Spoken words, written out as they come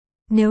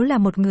Nếu là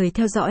một người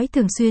theo dõi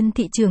thường xuyên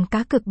thị trường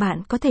cá cược,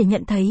 bạn có thể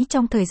nhận thấy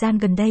trong thời gian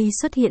gần đây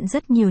xuất hiện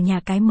rất nhiều nhà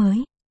cái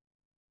mới.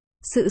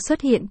 Sự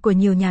xuất hiện của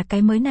nhiều nhà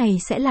cái mới này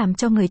sẽ làm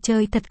cho người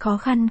chơi thật khó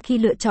khăn khi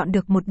lựa chọn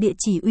được một địa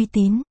chỉ uy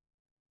tín.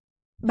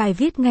 Bài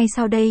viết ngay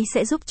sau đây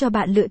sẽ giúp cho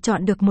bạn lựa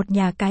chọn được một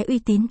nhà cái uy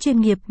tín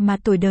chuyên nghiệp mà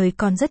tuổi đời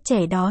còn rất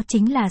trẻ, đó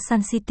chính là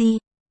Sun City.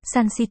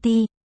 Sun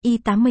City,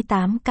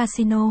 i88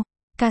 Casino,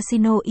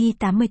 Casino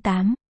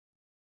i88.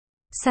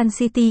 Sun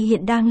City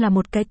hiện đang là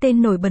một cái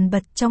tên nổi bần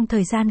bật trong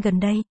thời gian gần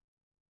đây.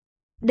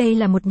 Đây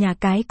là một nhà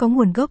cái có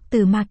nguồn gốc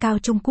từ Macau,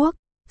 Trung Quốc.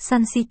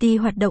 Sun City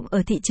hoạt động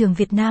ở thị trường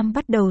Việt Nam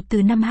bắt đầu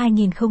từ năm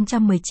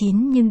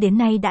 2019 nhưng đến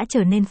nay đã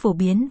trở nên phổ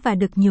biến và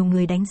được nhiều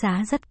người đánh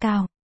giá rất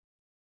cao.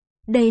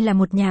 Đây là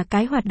một nhà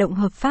cái hoạt động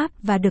hợp pháp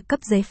và được cấp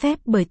giấy phép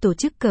bởi tổ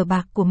chức cờ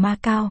bạc của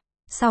Macau,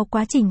 sau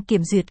quá trình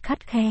kiểm duyệt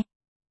khắt khe.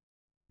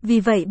 Vì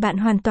vậy bạn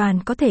hoàn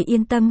toàn có thể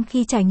yên tâm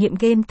khi trải nghiệm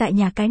game tại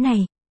nhà cái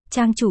này.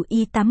 Trang chủ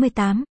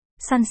i88,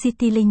 Sun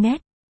City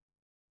Linknet.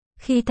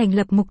 Khi thành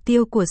lập, mục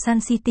tiêu của Sun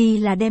City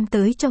là đem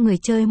tới cho người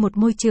chơi một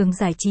môi trường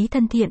giải trí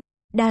thân thiện,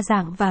 đa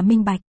dạng và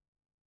minh bạch.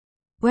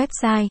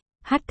 Website: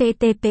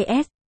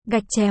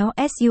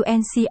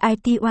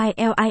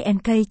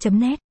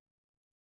 https://suncitylink.net